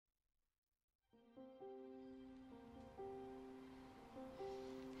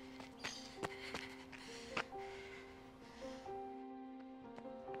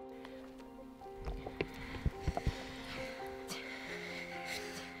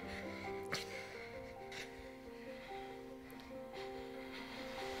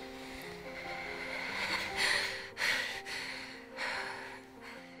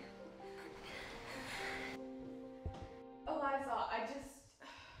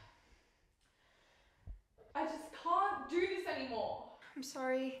I'm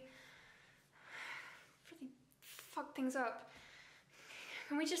sorry. Really fucked things up.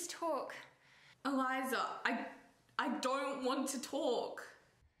 Can we just talk? Eliza, I don't want to talk.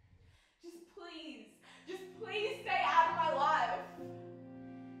 Just please stay out of my life.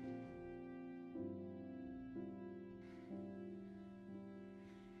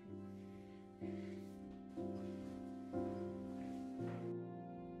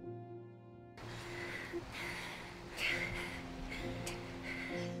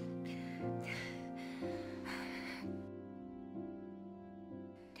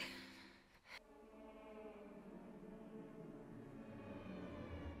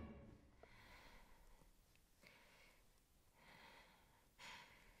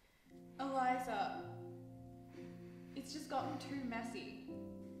 Eliza, it's just gotten too messy.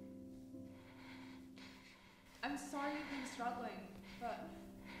 I'm sorry you've been struggling, but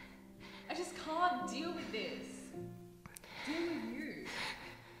I just can't deal with this. Deal with you.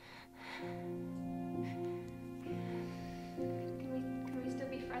 Can we still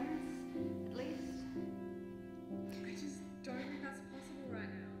be friends, at least? I just don't think that's possible right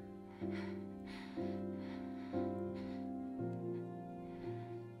now.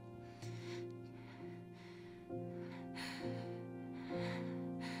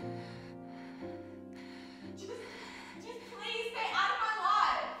 Just please stay out of my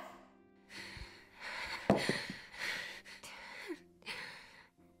life.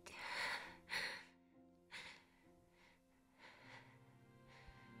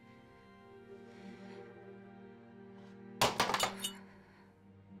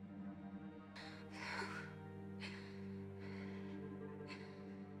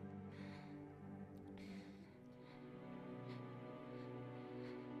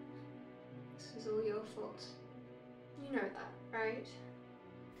 This is all your fault. You know that, right?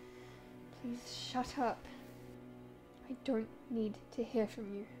 Please shut up. I don't need to hear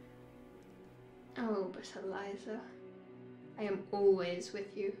from you. Oh, but Eliza, I am always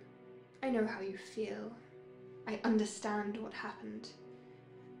with you. I know how you feel. I understand what happened.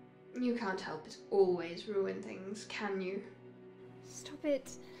 You can't help but always ruin things, can you? Stop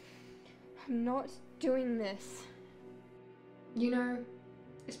it. I'm not doing this. You know,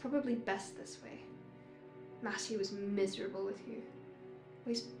 it's probably best this way. Mattie was miserable with you.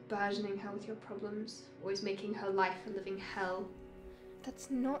 Always burdening her with your problems. Always making her life a living hell.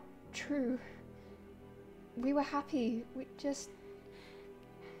 That's not true. We were happy. We just...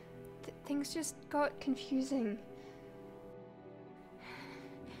 things just got confusing.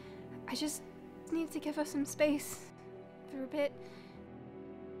 I just need to give her some space for a bit.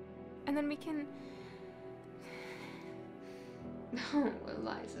 And then we can... Oh,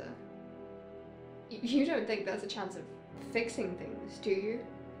 Eliza. You don't think there's a chance of fixing things, do you?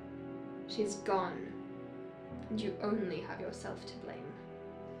 She's gone. And you only have yourself to blame.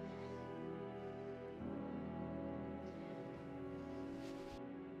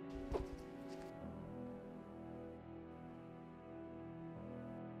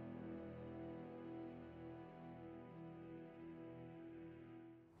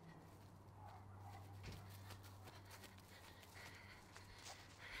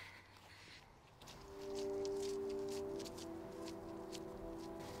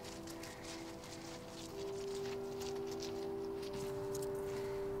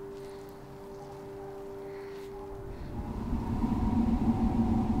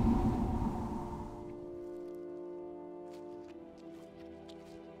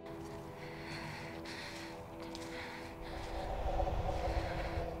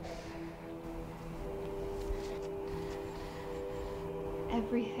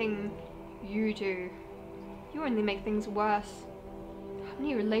 Everything you do, you only make things worse. How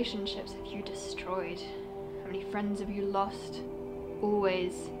many relationships have you destroyed? How many friends have you lost?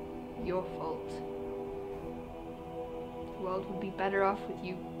 Always your fault. The world would be better off with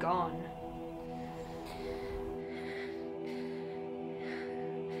you gone.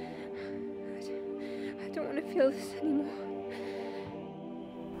 I don't want to feel this anymore.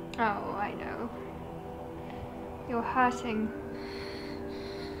 Oh, I know. You're hurting.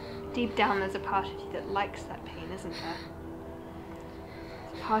 Deep down there's a part of you that likes that pain, isn't there?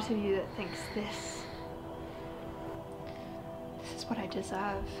 There's a part of you that thinks this is what I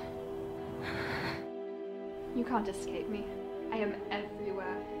deserve. You can't escape me. I am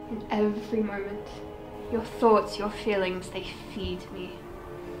everywhere, in every moment. Your thoughts, your feelings, they feed me.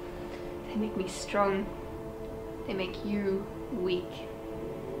 They make me strong. They make you weak.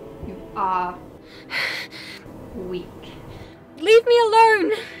 You are weak. Leave me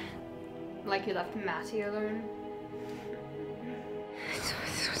alone! Like you left Mattie alone?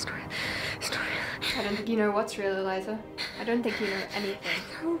 Stop. I don't think you know what's real, Eliza. I don't think you know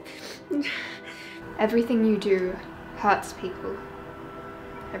anything. Everything you do hurts people.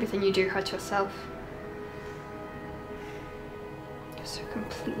 Everything you do hurts yourself. You're so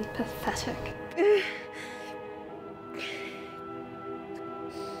completely pathetic.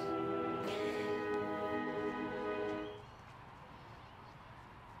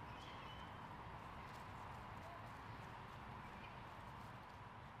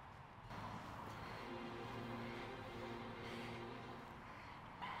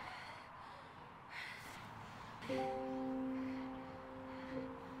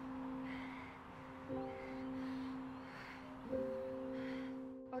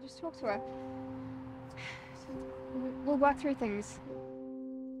 I'll just talk to her. We'll work through things.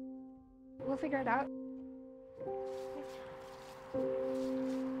 We'll figure it out.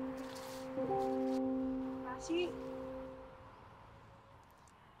 Matty?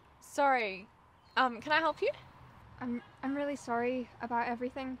 Sorry. Can I help you? I'm really sorry about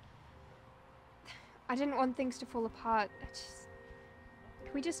everything. I didn't want things to fall apart.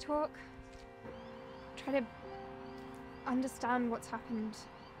 Can we just talk? Try to understand what's happened.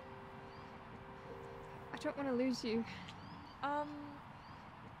 I don't want to lose you.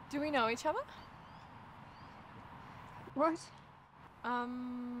 Do we know each other? What?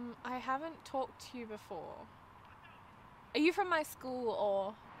 I haven't talked to you before. Are you from my school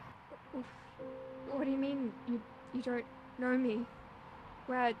or? What do you mean, you don't know me?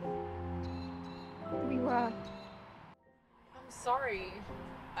 Where we were? I'm sorry.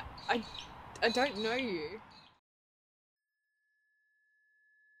 I don't know you.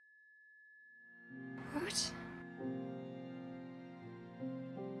 What?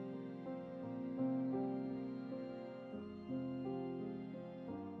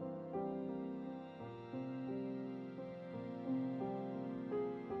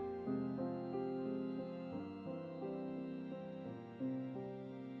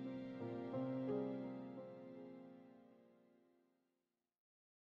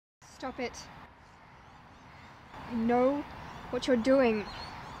 Stop it. I know what you're doing.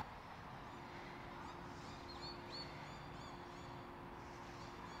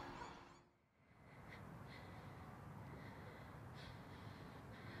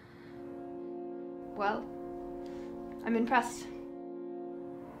 Well, I'm impressed.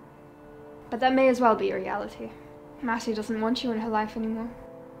 But that may as well be a reality. Matty doesn't want you in her life anymore.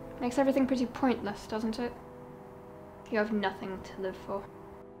 Makes everything pretty pointless, doesn't it? You have nothing to live for.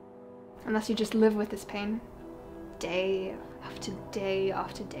 Unless you just live with this pain. Day after day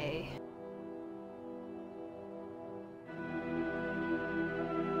after day.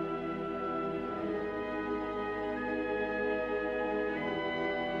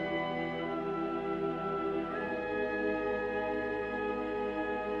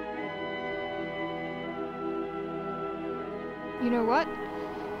 You know what?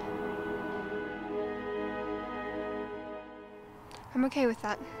 I'm okay with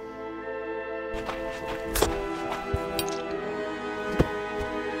that.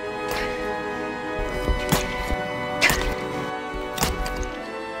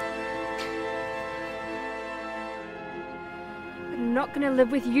 I'm not gonna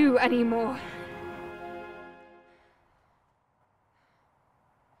live with you anymore.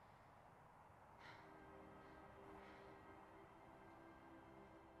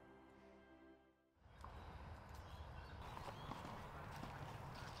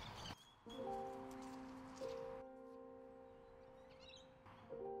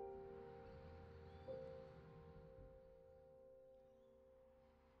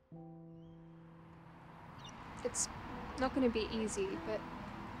 It's not going to be easy, but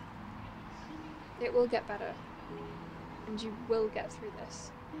it will get better. And you will get through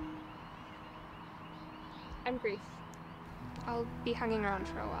this. And grief. I'll be hanging around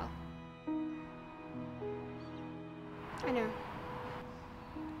for a while. I know.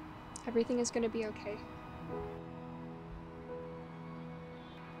 Everything is going to be okay.